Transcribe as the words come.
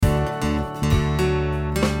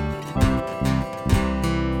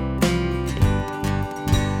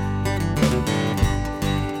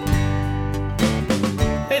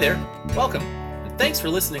Welcome, and thanks for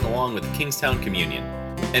listening along with the Kingstown Communion,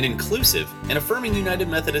 an inclusive and affirming United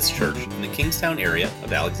Methodist Church in the Kingstown area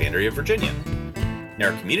of Alexandria, Virginia. And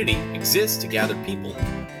our community exists to gather people,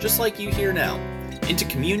 just like you here now, into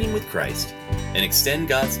communion with Christ, and extend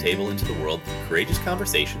God's table into the world through courageous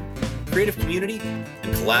conversation, creative community,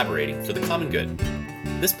 and collaborating for the common good.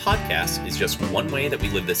 This podcast is just one way that we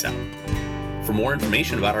live this out. For more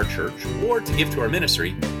information about our church or to give to our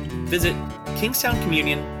ministry, visit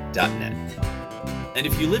kingstowncommunion.net. And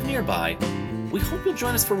if you live nearby, we hope you'll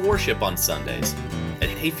join us for worship on Sundays at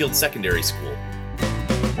Hayfield Secondary School.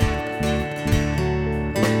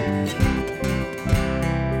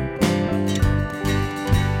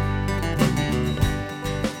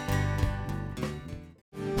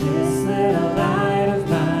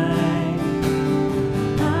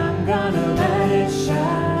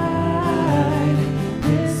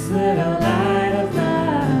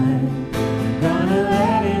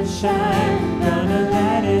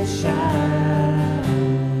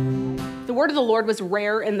 The word of the Lord was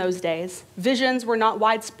rare in those days. Visions were not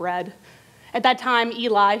widespread. At that time,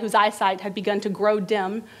 Eli, whose eyesight had begun to grow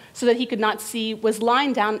dim so that he could not see, was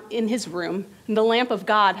lying down in his room, and the lamp of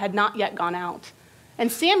God had not yet gone out.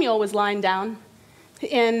 And Samuel was lying down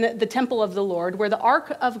in the temple of the Lord, where the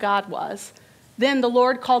ark of God was. Then the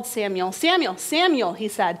Lord called Samuel. "Samuel, Samuel," he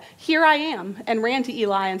said, "here I am," and ran to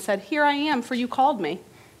Eli and said, "Here I am, for you called me."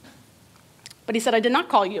 But he said, "I did not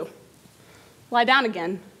call you. Lie down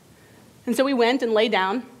again." And so he went and lay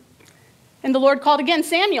down, and the Lord called again,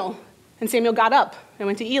 "Samuel." And Samuel got up and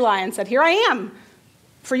went to Eli and said, "Here I am,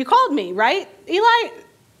 for you called me, right, Eli?"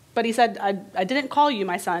 But he said, I didn't call you,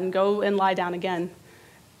 my son. Go and lie down again."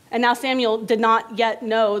 And now Samuel did not yet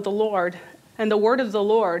know the Lord, and the word of the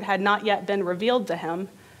Lord had not yet been revealed to him.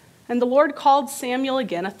 And the Lord called Samuel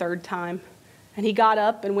again a third time. And he got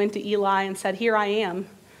up and went to Eli and said, "Here I am,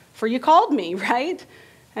 for you called me, right?"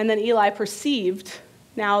 And then Eli perceived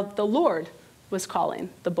now the Lord was calling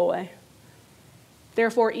the boy.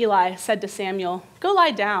 Therefore Eli said to Samuel, "Go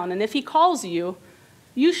lie down, and if he calls you,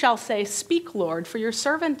 you shall say, 'Speak, Lord, for your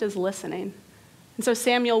servant is listening.'" And so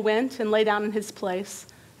Samuel went and lay down in his place.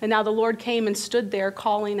 And now the Lord came and stood there,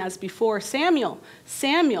 calling as before, "Samuel,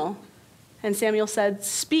 Samuel." And Samuel said,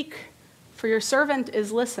 "Speak, for your servant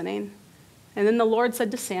is listening." And then the Lord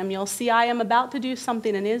said to Samuel, "See, I am about to do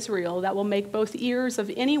something in Israel that will make both ears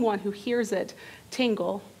of anyone who hears it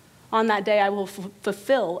tingle. On that day I will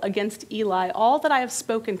fulfill against Eli all that I have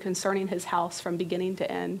spoken concerning his house from beginning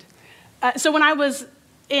to end." So when I was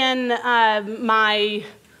in my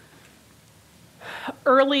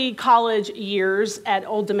early college years at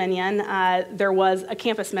Old Dominion, there was a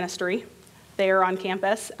campus ministry there on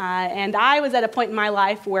campus. And I was at a point in my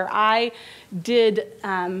life where I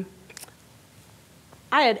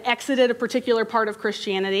had exited a particular part of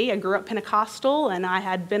Christianity. I grew up Pentecostal, and I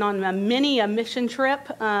had been on many a mission trip,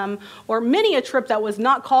 or many a trip that was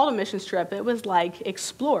not called a missions trip. It was like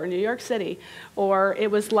explore New York City, or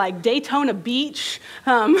it was like Daytona Beach,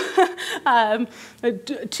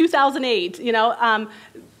 2008,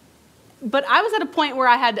 But I was at a point where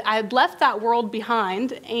I had left that world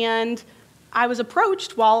behind, and I was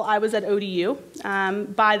approached while I was at ODU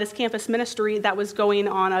by this campus ministry that was going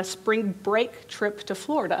on a spring break trip to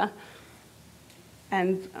Florida.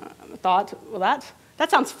 And I thought, well, that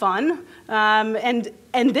sounds fun. And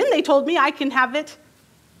then they told me I can have it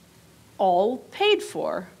all paid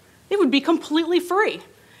for. It would be completely free.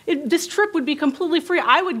 This trip would be completely free.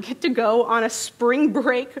 I would get to go on a spring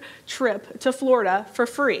break trip to Florida for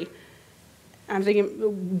free. I'm thinking,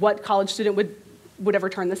 what college student would ever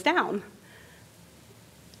turn this down?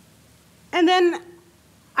 And then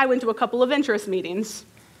I went to a couple of interest meetings,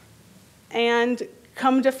 and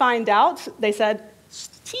come to find out, they said,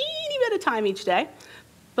 teeny bit of time each day,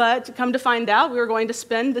 but come to find out we were going to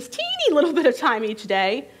spend this teeny little bit of time each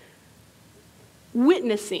day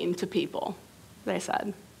witnessing to people, they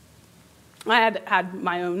said. I had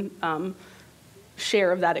my own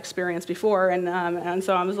share of that experience before, and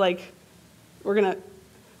so I was like, we're going to,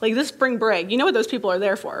 like this spring break, you know what those people are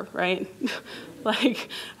there for, right?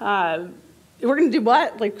 We're going to do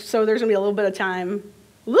what? So there's going to be a little bit of time,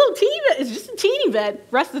 a little teeny bit, it's just a teeny bit.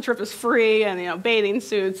 The rest of the trip is free, and, bathing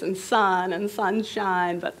suits and sun and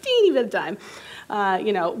sunshine, but teeny bit of time.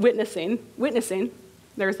 Witnessing,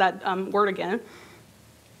 there's that word again.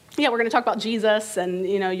 Yeah, we're going to talk about Jesus, and,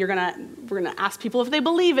 we're going to ask people if they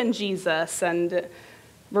believe in Jesus, and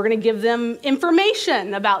we're going to give them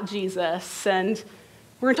information about Jesus, and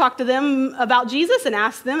We're going to talk to them about Jesus and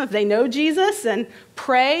ask them if they know Jesus and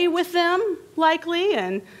pray with them, likely.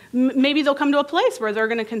 And maybe they'll come to a place where they're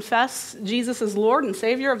going to confess Jesus as Lord and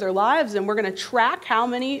Savior of their lives, and we're going to track how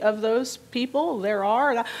many of those people there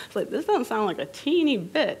are. It's like, this doesn't sound like a teeny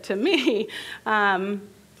bit to me. I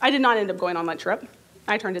did not end up going on that trip.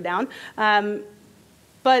 I turned it down.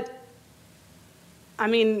 But, I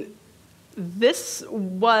mean, this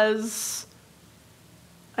was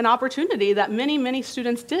an opportunity that many, many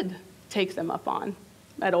students did take them up on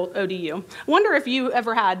at ODU. I wonder if you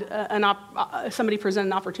ever had somebody present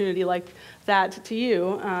an opportunity like that to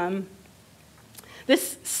you.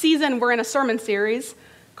 This season, we're in a sermon series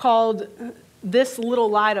called This Little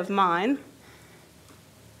Light of Mine.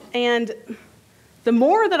 And the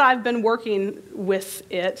more that I've been working with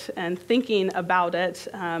it and thinking about it,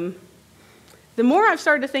 the more I've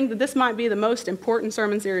started to think that this might be the most important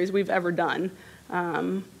sermon series we've ever done.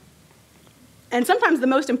 And sometimes the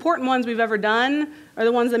most important ones we've ever done are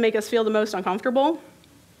the ones that make us feel the most uncomfortable.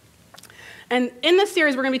 And in this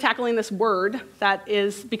series, we're going to be tackling this word that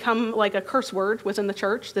is become like a curse word within the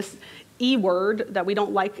church, this E-word that we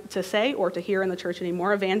don't like to say or to hear in the church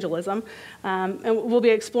anymore, evangelism. And we'll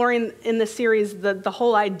be exploring in this series the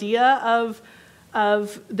whole idea of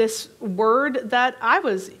this word that I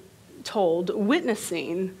was told,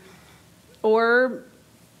 witnessing, or,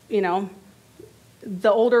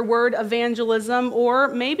 the older word evangelism, or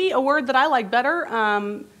maybe a word that I like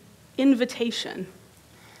better, invitation.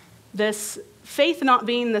 This faith not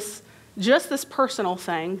being just this personal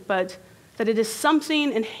thing, but that it is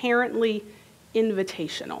something inherently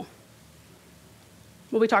invitational.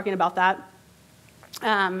 We'll be talking about that.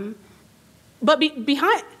 But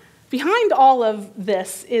behind all of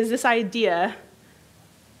this is this idea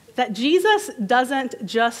that Jesus doesn't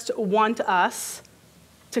just want us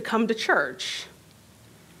to come to church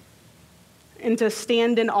and to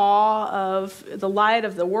stand in awe of the light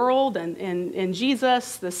of the world and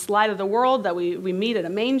Jesus, this light of the world that we meet at a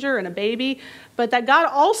manger and a baby, but that God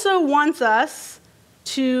also wants us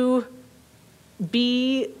to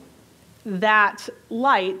be that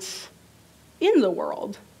light in the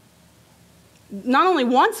world. Not only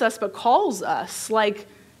wants us, but calls us, like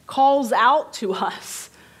calls out to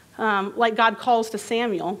us, like God calls to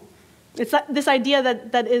Samuel. It's this idea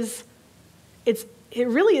that it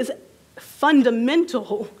really is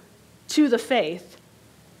fundamental to the faith.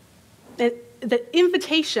 The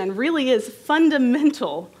invitation really is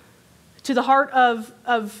fundamental to the heart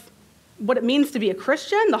of what it means to be a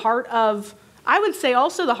Christian, the heart of, I would say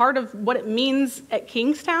also the heart of what it means at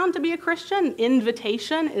Kingstown to be a Christian.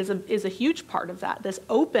 Invitation is a huge part of that, this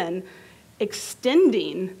open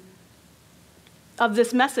extending of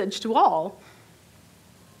this message to all.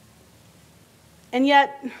 And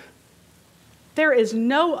yet, there is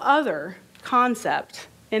no other concept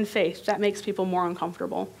in faith that makes people more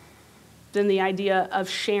uncomfortable than the idea of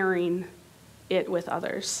sharing it with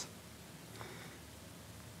others.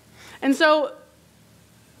 And so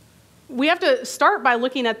we have to start by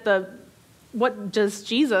looking at what does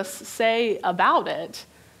Jesus say about it.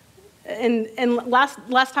 And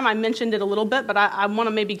last time I mentioned it a little bit, but I want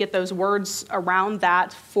to maybe get those words around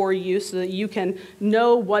that for you so that you can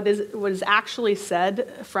know what is actually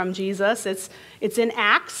said from Jesus. It's in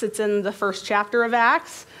Acts. It's in the first chapter of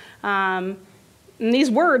Acts. And these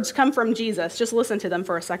words come from Jesus. Just listen to them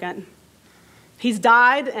for a second. He's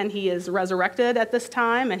died and he is resurrected at this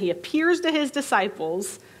time, and he appears to his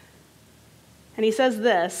disciples. And he says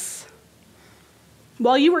this: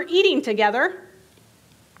 while you were eating together,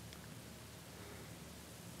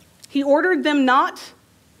 he ordered them not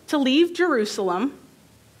to leave Jerusalem,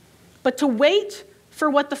 but to wait for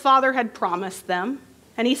what the Father had promised them.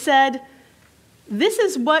 And he said, "This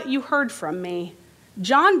is what you heard from me.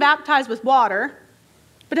 John baptized with water,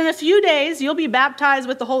 but in a few days you'll be baptized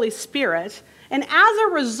with the Holy Spirit. And as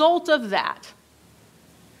a result of that,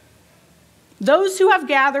 those who have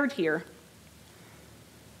gathered here,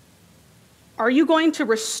 are you going to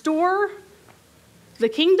restore the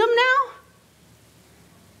kingdom now?"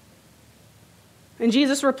 And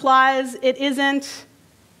Jesus replies, "It isn't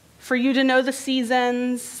for you to know the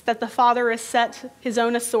seasons that the Father has set his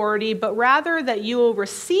own authority, but rather that you will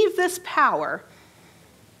receive this power.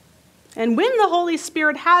 And when the Holy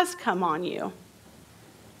Spirit has come on you,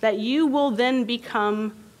 that you will then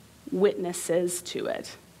become witnesses to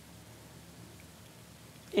it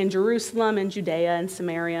in Jerusalem and Judea and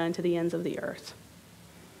Samaria and to the ends of the earth."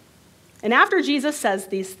 And after Jesus says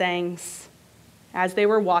these things, as they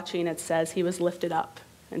were watching, it says he was lifted up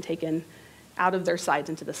and taken out of their sight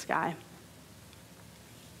into the sky.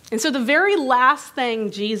 And so the very last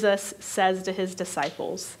thing Jesus says to his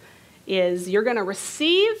disciples is you're going to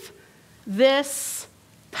receive this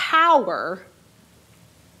power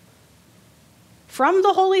from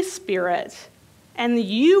the Holy Spirit, and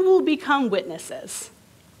you will become witnesses.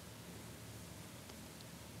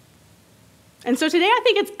 And so today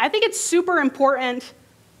I think it's super important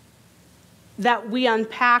that we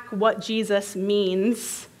unpack what Jesus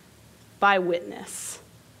means by witness.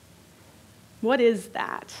 What is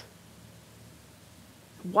that?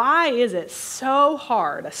 Why is it so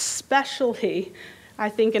hard, especially, I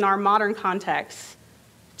think, in our modern context,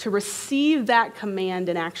 to receive that command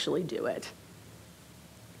and actually do it?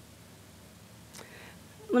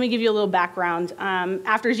 Let me give you a little background.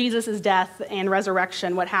 After Jesus' death and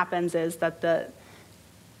resurrection, what happens is that the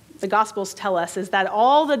Gospels tell us is that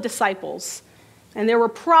all the disciples, and there were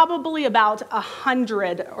probably about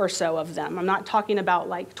 100 or so of them. I'm not talking about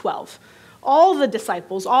like 12. All the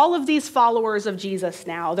disciples, all of these followers of Jesus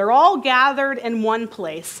now, they're all gathered in one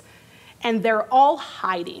place, and they're all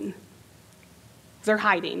hiding. They're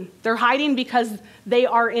hiding. They're hiding because they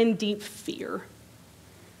are in deep fear.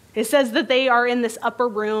 It says that they are in this upper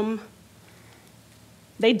room.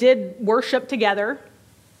 They did worship together.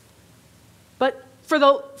 But for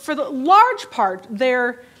the large part,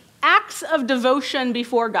 their acts of devotion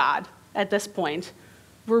before God at this point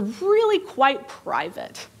were really quite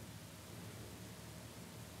private.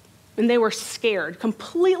 And they were scared,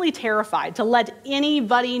 completely terrified to let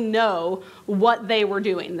anybody know what they were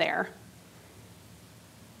doing there.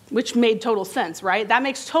 Which made total sense, right? That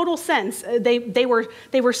makes total sense. They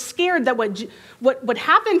were scared that what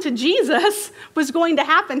happened to Jesus was going to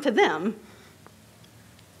happen to them.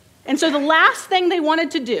 And so the last thing they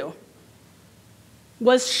wanted to do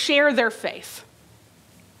was share their faith.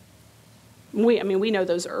 We know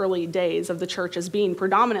those early days of the church as being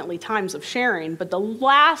predominantly times of sharing, but the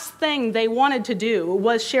last thing they wanted to do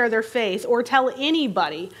was share their faith or tell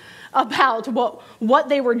anybody about what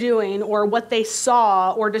they were doing or what they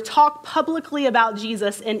saw, or to talk publicly about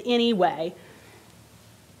Jesus in any way.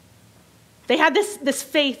 They had this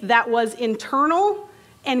faith that was internal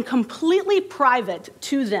and completely private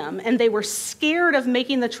to them, and they were scared of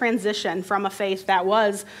making the transition from a faith that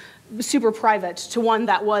was super private to one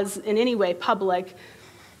that was in any way public,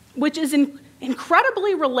 which is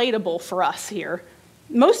incredibly relatable for us here.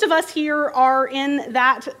 Most of us here are in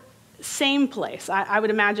that same place. I would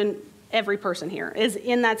imagine every person here is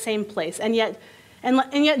in that same place. And yet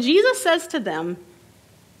Jesus says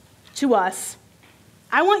to us,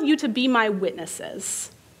 I want you to be my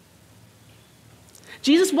witnesses.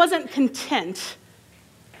 Jesus wasn't content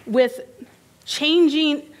with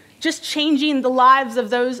changing the lives of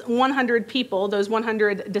those 100 people, those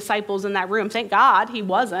 100 disciples in that room. Thank God he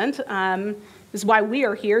wasn't. This is why we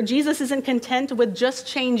are here. Jesus isn't content with just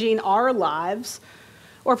changing our lives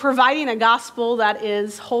or providing a gospel that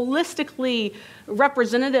is holistically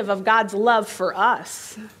representative of God's love for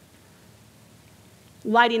us,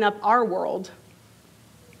 lighting up our world.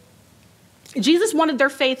 Jesus wanted their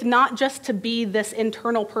faith not just to be this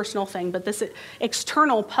internal personal thing, but this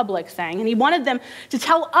external public thing. And he wanted them to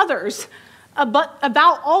tell others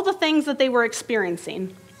about all the things that they were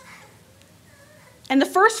experiencing. And the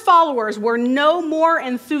first followers were no more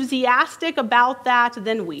enthusiastic about that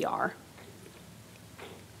than we are.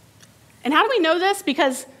 And how do we know this?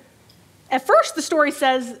 Because at first the story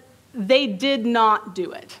says they did not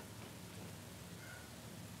do it.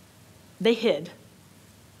 They hid.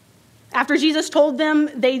 After Jesus told them,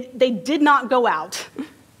 they did not go out.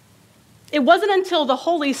 It wasn't until the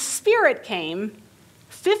Holy Spirit came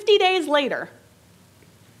 50 days later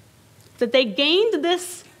that they gained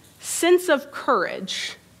this sense of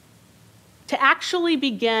courage to actually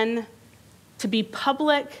begin to be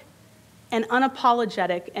public and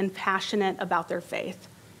unapologetic and passionate about their faith.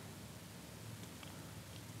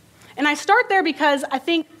 And I start there because I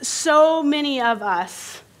think so many of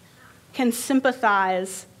us can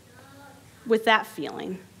sympathize with that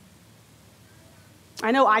feeling.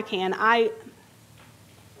 I know I can. I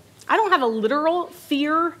don't have a literal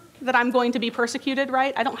fear that I'm going to be persecuted,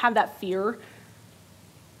 right? I don't have that fear.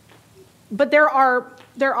 But there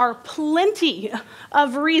are plenty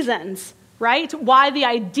of reasons, right, why the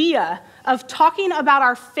idea of talking about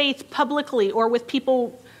our faith publicly or with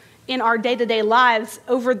people in our day-to-day lives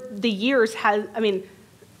over the years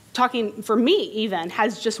talking for me even,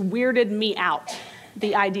 has just weirded me out,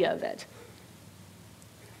 the idea of it.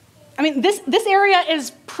 This area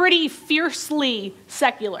is pretty fiercely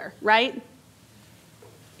secular, right?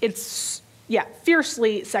 It's,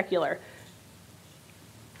 fiercely secular.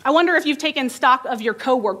 I wonder if you've taken stock of your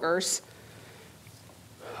coworkers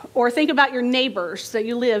or think about your neighbors that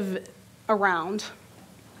you live around.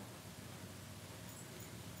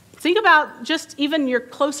 Think about just even your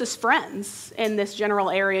closest friends in this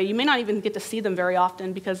general area. You may not even get to see them very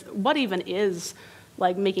often because what even is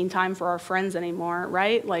like making time for our friends anymore,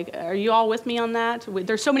 right? Like, are you all with me on that?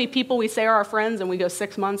 There's so many people we say are our friends and we go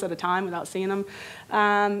 6 months at a time without seeing them.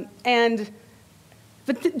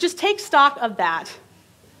 But just take stock of that.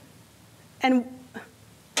 And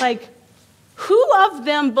like, who of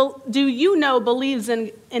them do you know believes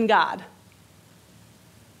in God?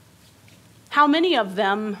 How many of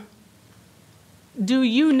them do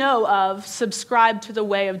you know of subscribe to the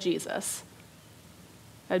way of Jesus?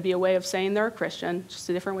 That'd be a way of saying they're a Christian, just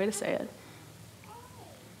a different way to say it.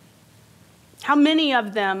 How many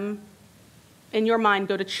of them, in your mind,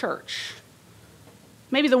 go to church?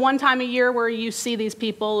 Maybe the one time a year where you see these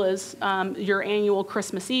people is your annual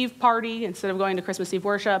Christmas Eve party instead of going to Christmas Eve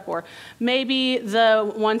worship, or maybe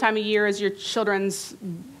the one time a year is your children's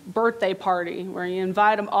birthday party where you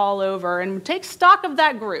invite them all over, and take stock of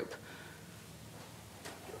that group.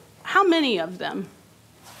 How many of them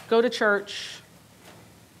go to church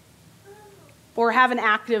or have an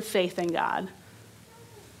active faith in God?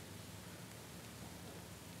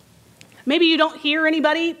 Maybe you don't hear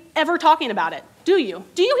anybody ever talking about it, do you?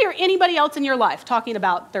 Do you hear anybody else in your life talking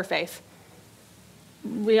about their faith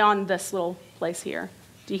beyond this little place here?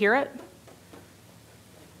 Do you hear it?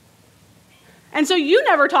 And so you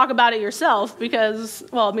never talk about it yourself because,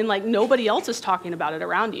 well, I mean, like nobody else is talking about it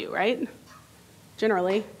around you, right?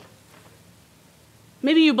 Generally.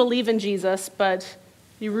 Maybe you believe in Jesus, but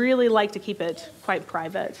you really like to keep it quite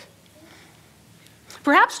private.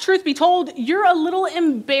 Perhaps, truth be told, you're a little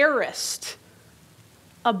embarrassed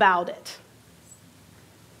about it.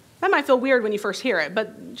 That might feel weird when you first hear it,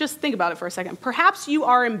 but just think about it for a second. Perhaps you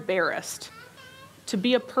are embarrassed to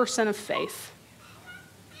be a person of faith.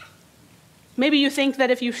 Maybe you think that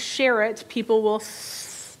if you share it, people will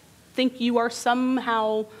think you are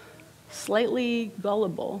somehow slightly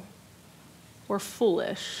gullible or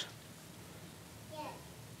foolish.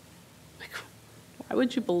 Like, why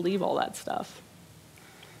would you believe all that stuff?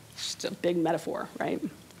 It's just a big metaphor, right?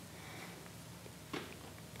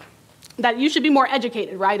 That you should be more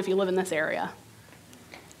educated, right, if you live in this area.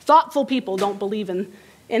 Thoughtful people don't believe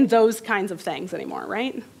in those kinds of things anymore,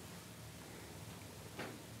 right?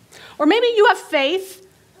 Or maybe you have faith,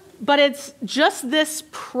 but it's just this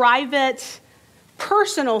private,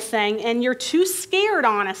 personal thing, and you're too scared,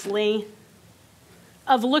 honestly,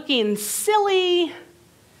 of looking silly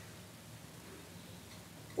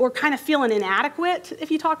or kind of feeling inadequate if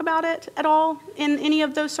you talk about it at all in any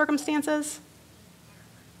of those circumstances.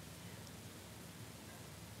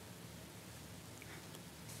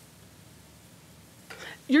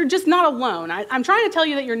 You're just not alone. I'm trying to tell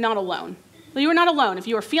you that you're not alone. You are not alone. If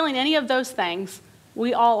you are feeling any of those things,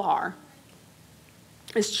 we all are.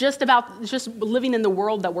 It's just living in the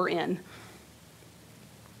world that we're in.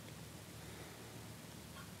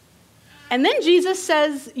 And then Jesus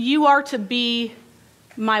says, you are to be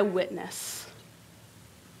my witness.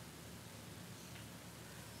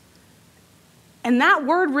 And that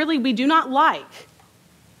word really we do not like.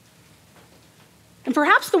 And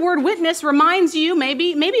perhaps the word witness reminds you,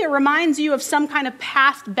 maybe it reminds you of some kind of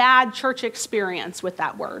past bad church experience with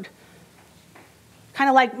that word. Kind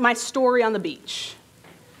of like my story on the beach.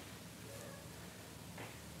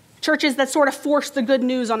 Churches that sort of force the good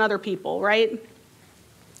news on other people, right?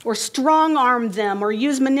 Or strong-arm them, or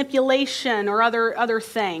use manipulation or other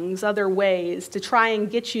things, other ways to try and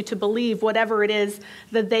get you to believe whatever it is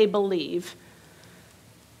that they believe.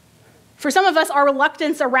 For some of us, our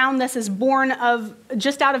reluctance around this is born of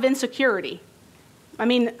just out of insecurity. I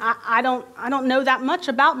mean, I don't know that much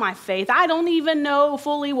about my faith. I don't even know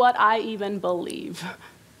fully what I even believe.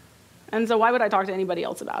 And so why would I talk to anybody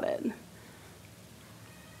else about it?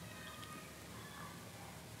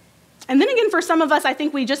 And then again, for some of us, I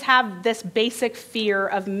think we just have this basic fear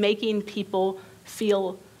of making people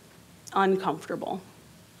feel uncomfortable,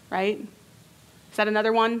 right? Is that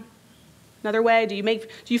another one? Another way? Do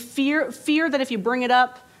you fear that if you bring it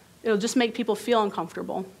up, it'll just make people feel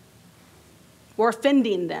uncomfortable? Or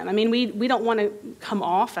offending them. I mean, we don't want to come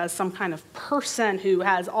off as some kind of person who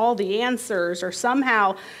has all the answers, or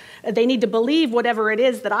somehow they need to believe whatever it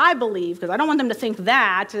is that I believe, because I don't want them to think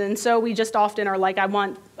that. And so we just often are like, I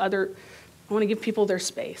want to give people their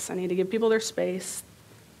space. I need to give people their space.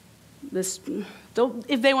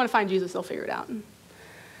 If they want to find Jesus, they'll figure it out.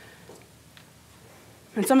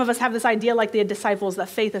 And some of us have this idea, like the disciples, that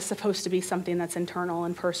faith is supposed to be something that's internal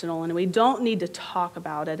and personal, and we don't need to talk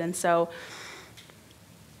about it. And so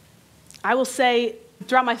I will say,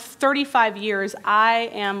 throughout my 35 years,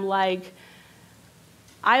 I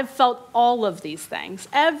have felt all of these things,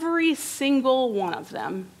 every single one of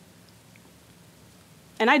them,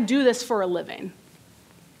 and I do this for a living.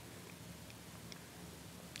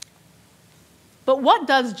 But what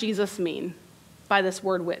does Jesus mean by this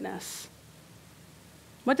word witness?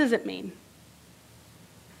 What does it mean?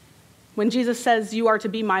 When Jesus says, you are to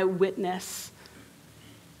be my witness,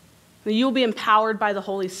 you'll be empowered by the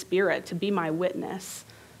Holy Spirit to be my witness.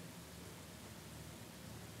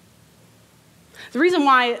 The reason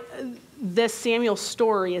why this Samuel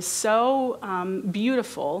story is so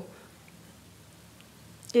beautiful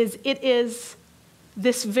is it is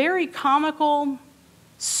this very comical,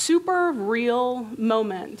 super real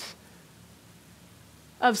moment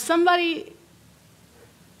of somebody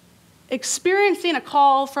experiencing a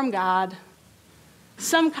call from God,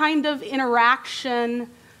 some kind of interaction,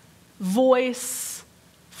 voice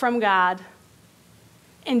from God,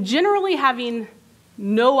 and generally having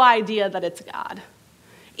no idea that it's God.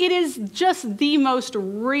 It is just the most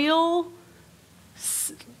real,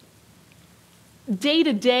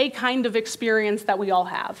 day-to-day kind of experience that we all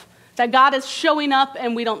have. That God is showing up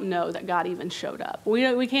and we don't know that God even showed up. We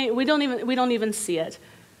don't even see it.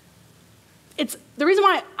 It's the reason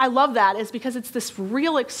why I love that is because it's this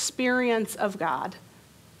real experience of God.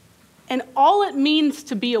 And all it means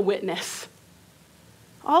to be a witness,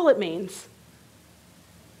 all it means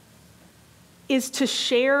is to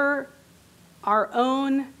share our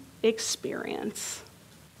own experience.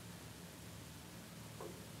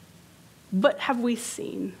 But have we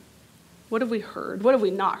seen? What have we heard? What have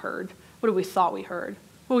we not heard? What have we thought we heard?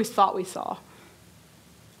 What we thought we saw?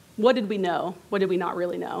 What did we know? What did we not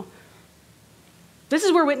really know? This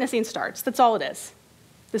is where witnessing starts. That's all it is.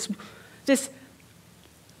 This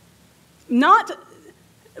not,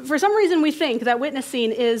 for some reason we think that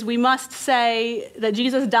witnessing is we must say that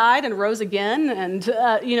Jesus died and rose again and,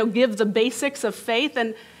 give the basics of faith.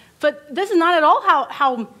 But this is not at all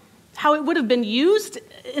how it would have been used,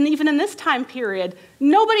 and even in this time period.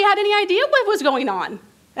 Nobody had any idea what was going on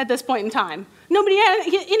at this point in time. Nobody had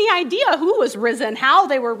any idea who was risen, how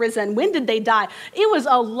they were risen, when did they die. It was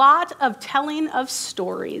a lot of telling of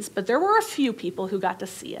stories, but there were a few people who got to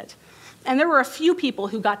see it. And there were a few people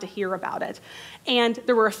who got to hear about it. And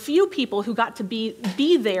there were a few people who got to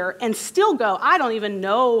be there and still go, I don't even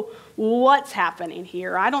know what's happening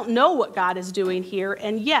here. I don't know what God is doing here.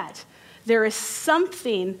 And yet, there is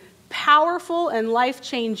something powerful and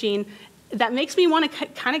life-changing that makes me want to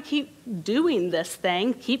kind of keep doing this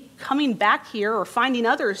thing, keep coming back here or finding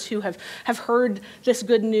others who have heard this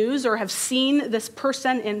good news or have seen this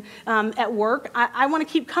person at work. I want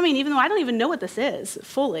to keep coming even though I don't even know what this is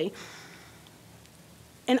fully.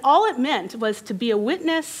 And all it meant was to be a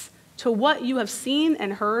witness to what you have seen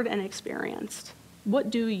and heard and experienced. What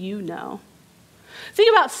do you know?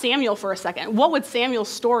 Think about Samuel for a second. What would Samuel's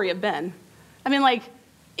story have been? I mean,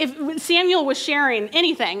 if Samuel was sharing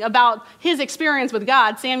anything about his experience with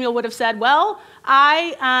God, Samuel would have said, well,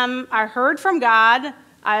 I heard from God.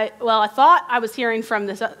 I thought I was hearing from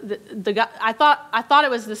this, the guy. I thought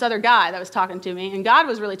it was this other guy that was talking to me, and God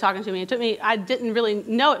was really talking to me. I didn't really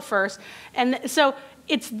know at first. And so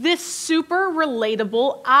it's this super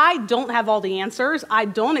relatable, I don't have all the answers. I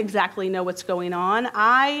don't exactly know what's going on.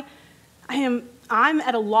 I'm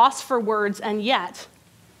at a loss for words, and yet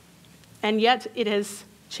it has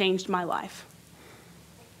changed my life.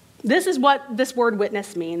 This is what this word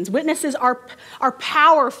witness means. Witnesses are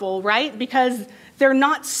powerful, right? Because they're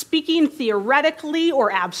not speaking theoretically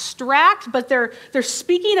or abstract, but they're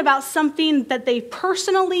speaking about something that they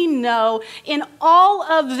personally know in all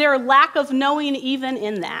of their lack of knowing, even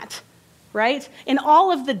in that, right? In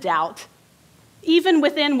all of the doubt, even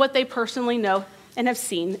within what they personally know and have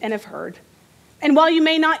seen and have heard. And while you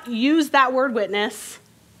may not use that word witness,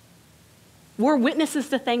 we're witnesses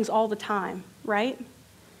to things all the time, right?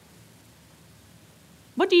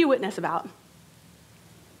 What do you witness about?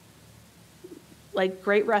 Like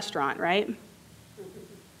great restaurant, right?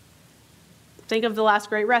 Think of the last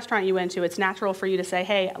great restaurant you went to. It's natural for you to say,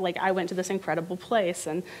 hey, I went to this incredible place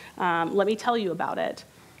and let me tell you about it.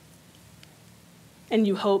 And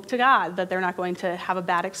you hope to God that they're not going to have a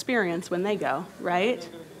bad experience when they go, right?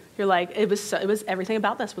 You're like, it was everything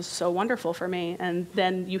about this was so wonderful for me. And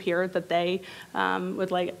then you hear that they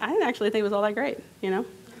would I didn't actually think it was all that great, You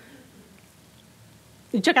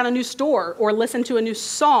check out a new store or listen to a new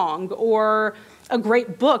song or a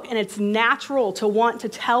great book, and it's natural to want to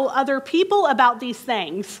tell other people about these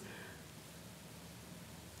things.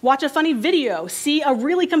 Watch a funny video, see a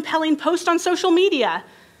really compelling post on social media.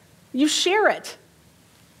 You share it.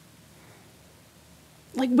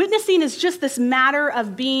 Witnessing is just this matter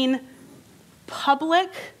of being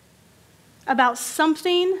public about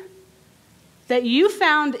something that you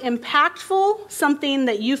found impactful, something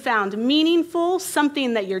that you found meaningful,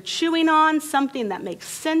 something that you're chewing on, something that makes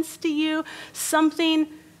sense to you, something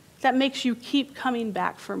that makes you keep coming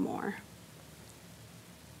back for more.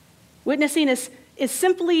 Witnessing is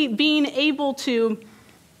simply being able to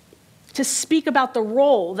speak about the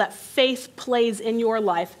role that faith plays in your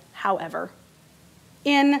life, however,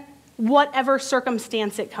 in whatever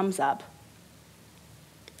circumstance it comes up.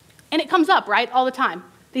 And it comes up, right, all the time.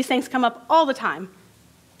 These things come up all the time.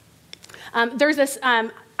 There's this,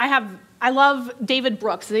 I love David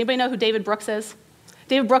Brooks. Does anybody know who David Brooks is?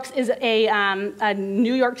 David Brooks is a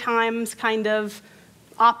New York Times kind of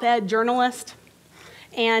op-ed journalist.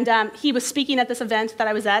 And he was speaking at this event that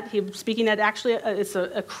I was at. He was speaking at it's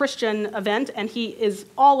a Christian event, and he is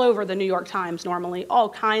all over the New York Times normally, all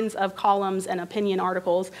kinds of columns and opinion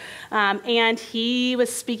articles. And he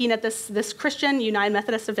was speaking at this Christian United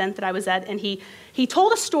Methodist event that I was at, and he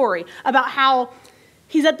told a story about how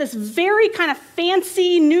he's at this very kind of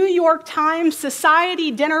fancy New York Times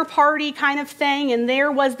society dinner party kind of thing, and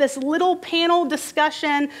there was this little panel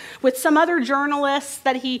discussion with some other journalists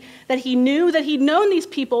that he knew, that he'd known these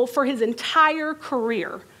people for his entire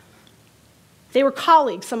career. They were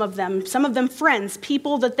colleagues, some of them friends,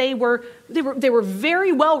 people that they were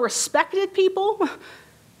very well respected people.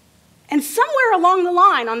 And somewhere along the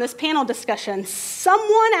line on this panel discussion,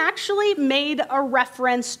 someone actually made a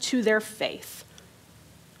reference to their faith.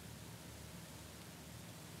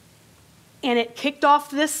 And it kicked off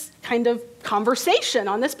this kind of conversation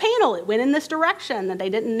on this panel. It went in this direction that they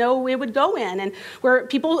didn't know it would go in, and where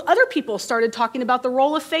other people started talking about the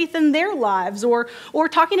role of faith in their lives, or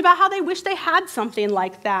talking about how they wish they had something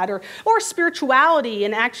like that, or spirituality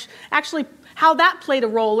and actually how that played a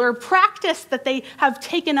role, or practice that they have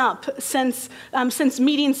taken up since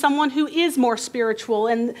meeting someone who is more spiritual.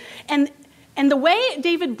 And the way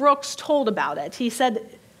David Brooks told about it, he said,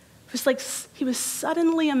 it was like he was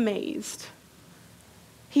suddenly amazed.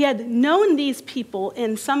 He had known these people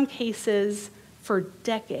in some cases for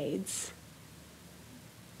decades,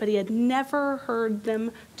 but he had never heard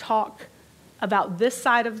them talk about this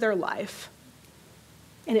side of their life.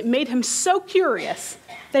 And it made him so curious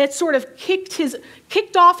that it sort of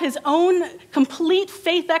kicked off his own complete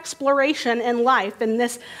faith exploration in life and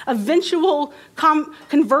this eventual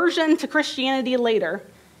conversion to Christianity later.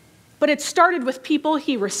 But it started with people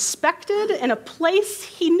he respected in a place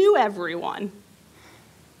he knew everyone.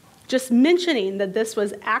 Just mentioning that this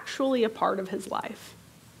was actually a part of his life.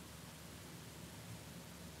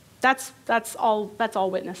 That's all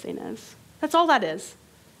witnessing is. That's all that is.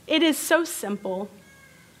 It is so simple.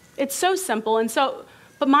 It's so simple.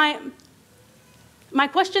 But my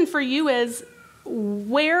question for you is,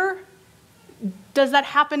 where does that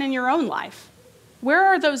happen in your own life? Where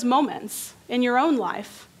are those moments in your own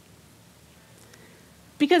life?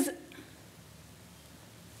 Because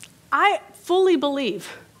I fully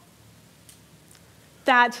believe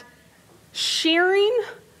that sharing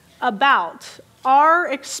about our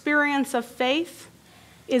experience of faith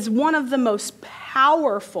is one of the most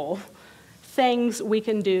powerful things we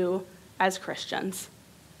can do as Christians.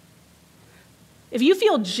 If you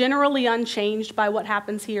feel generally unchanged by what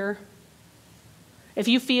happens here, if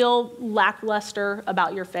you feel lackluster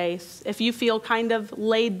about your faith, if you feel kind of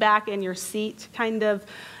laid back in your seat, kind of,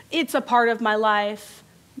 it's a part of my life,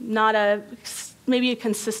 maybe a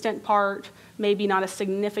consistent part, maybe not a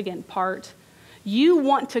significant part, you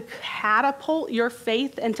want to catapult your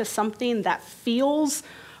faith into something that feels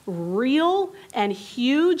real and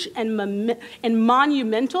huge and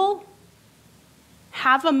monumental,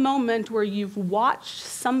 have a moment where you've watched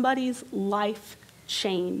somebody's life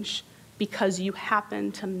change because you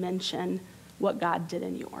happen to mention what God did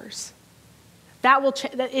in yours.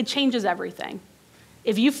 It changes everything.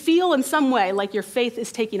 If you feel in some way like your faith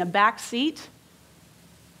is taking a back seat,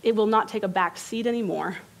 it will not take a back seat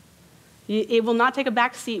anymore. It will not take a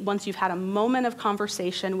back seat once you've had a moment of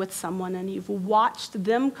conversation with someone and you've watched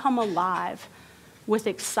them come alive with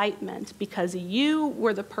excitement because you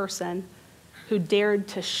were the person who dared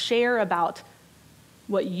to share about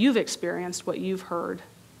what you've experienced, what you've heard,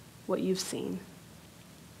 what you've seen.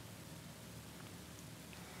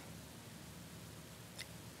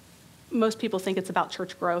 Most people think it's about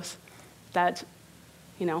church growth, that,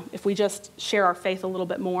 if we just share our faith a little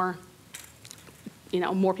bit more,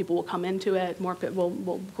 more people will come into it, more people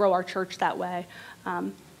will grow our church that way.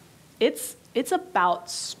 It's about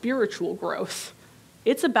spiritual growth.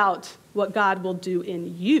 It's about what God will do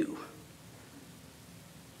in you.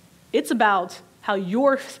 It's about how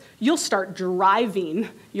you'll start driving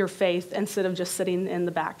your faith instead of just sitting in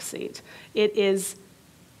the back seat. It is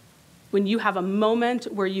when you have a moment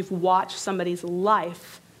where you've watched somebody's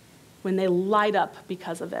life, when they light up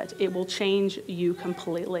because of it. It will change you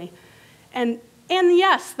completely. And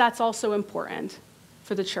yes, that's also important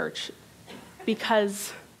for the church,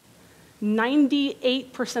 because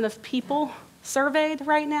 98% of people surveyed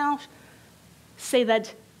right now say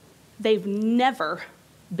that they've never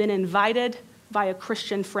been invited by a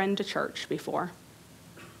Christian friend to church before.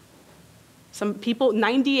 Some people,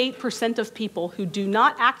 98% of people who do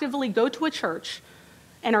not actively go to a church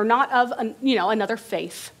and are not of another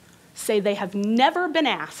faith say they have never been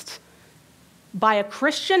asked by a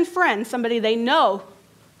Christian friend, somebody they know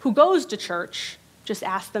who goes to church, just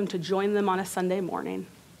ask them to join them on a Sunday morning.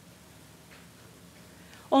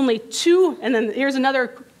 Only 2, and then here's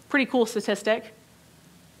another pretty cool statistic,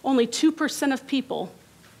 only 2% of people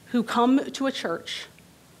who come to a church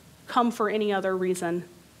come for any other reason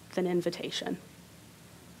than invitation.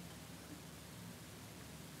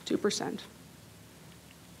 2%.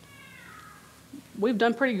 We've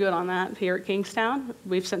done pretty good on that here at Kingstown.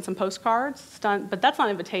 We've sent some postcards, but that's not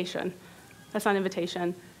invitation. That's not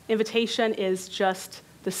invitation. Invitation is just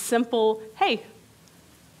the simple, hey,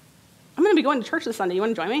 I'm going to be going to church this Sunday. You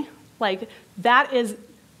want to join me? Like, that is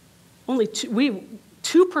only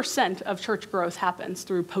 2% of church growth happens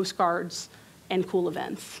through postcards and cool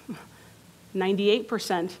events.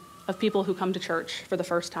 98% of people who come to church for the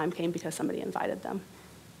first time came because somebody invited them.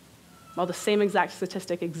 While the same exact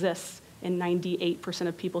statistic exists in 98%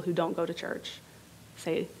 of people who don't go to church,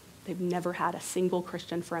 say they've never had a single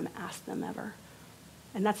Christian friend ask them ever.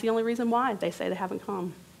 And that's the only reason why they say they haven't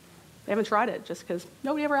come. They haven't tried it, just because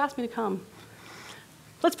nobody ever asked me to come.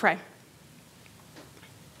 Let's pray.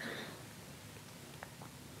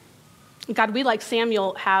 God, we, like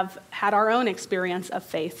Samuel, have had our own experience of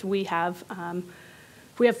faith. We have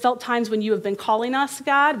felt times when you have been calling us,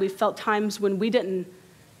 God. We've felt times when we didn't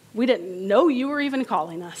know you were even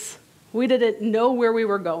calling us. We didn't know where we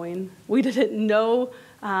were going. We didn't know.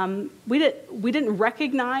 We didn't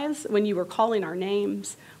recognize when you were calling our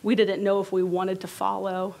names. We didn't know if we wanted to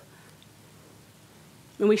follow.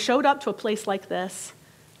 And we showed up to a place like this,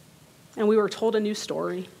 and we were told a new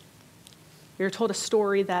story. We were told a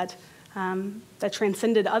story that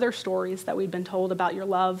transcended other stories that we'd been told about your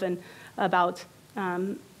love and about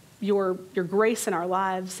your grace in our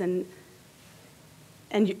lives and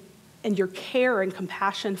your care and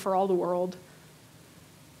compassion for all the world.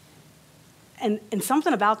 And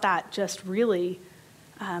something about that just really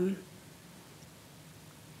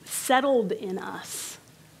settled in us.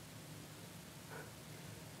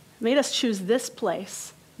 Made us choose this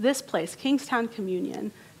place, Kingstown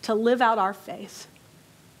Communion, to live out our faith.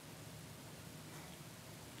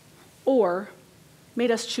 Or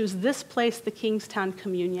made us choose this place, the Kingstown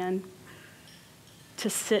Communion, to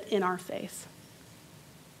sit in our faith.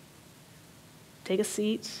 Take a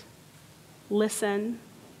seat, listen,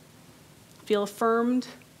 feel affirmed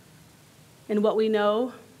in what we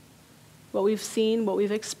know, what we've seen, what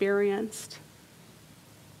we've experienced.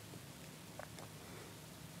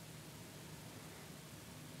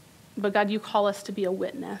 But God, you call us to be a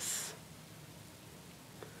witness,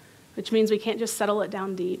 which means we can't just settle it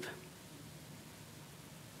down deep.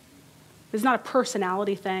 It's not a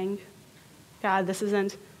personality thing. God, this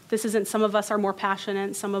isn't some of us are more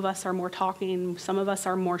passionate, some of us are more talking, some of us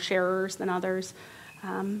are more sharers than others.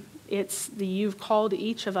 It's you've called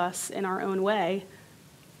each of us in our own way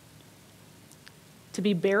to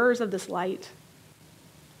be bearers of this light.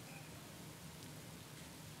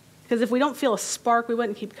 Because if we don't feel a spark, we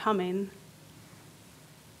wouldn't keep coming.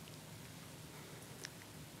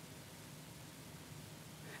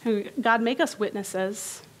 God, make us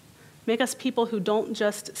witnesses. Make us people who don't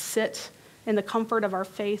just sit in the comfort of our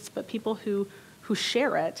faith, but people who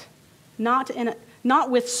share it, not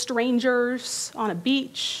with strangers on a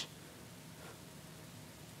beach,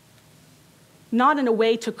 not in a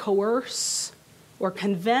way to coerce or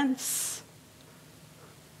convince,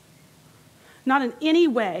 not in any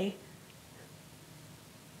way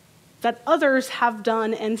that others have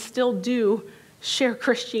done and still do share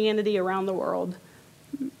Christianity around the world,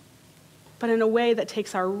 but in a way that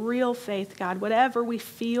takes our real faith, God, whatever we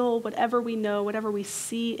feel, whatever we know, whatever we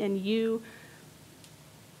see in you,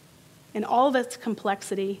 in all of its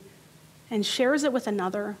complexity, and shares it with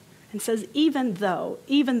another and says, even though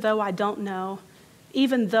I don't know,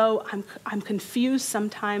 even though I'm confused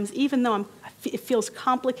sometimes, even though it feels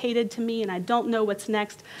complicated to me and I don't know what's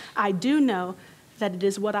next, I do know that it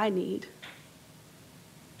is what I need.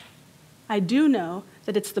 I do know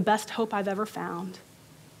that it's the best hope I've ever found.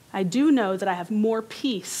 I do know that I have more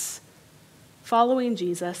peace following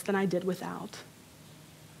Jesus than I did without.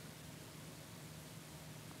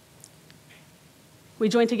 We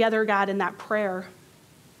join together, God, in that prayer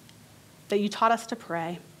that you taught us to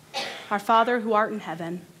pray. Our Father who art in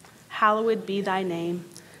heaven, hallowed be thy name.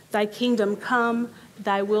 Thy kingdom come,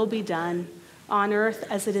 thy will be done, on earth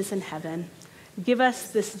as it is in heaven. Give us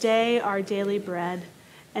this day our daily bread,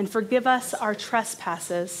 and forgive us our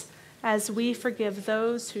trespasses, as we forgive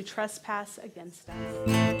those who trespass against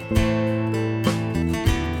us.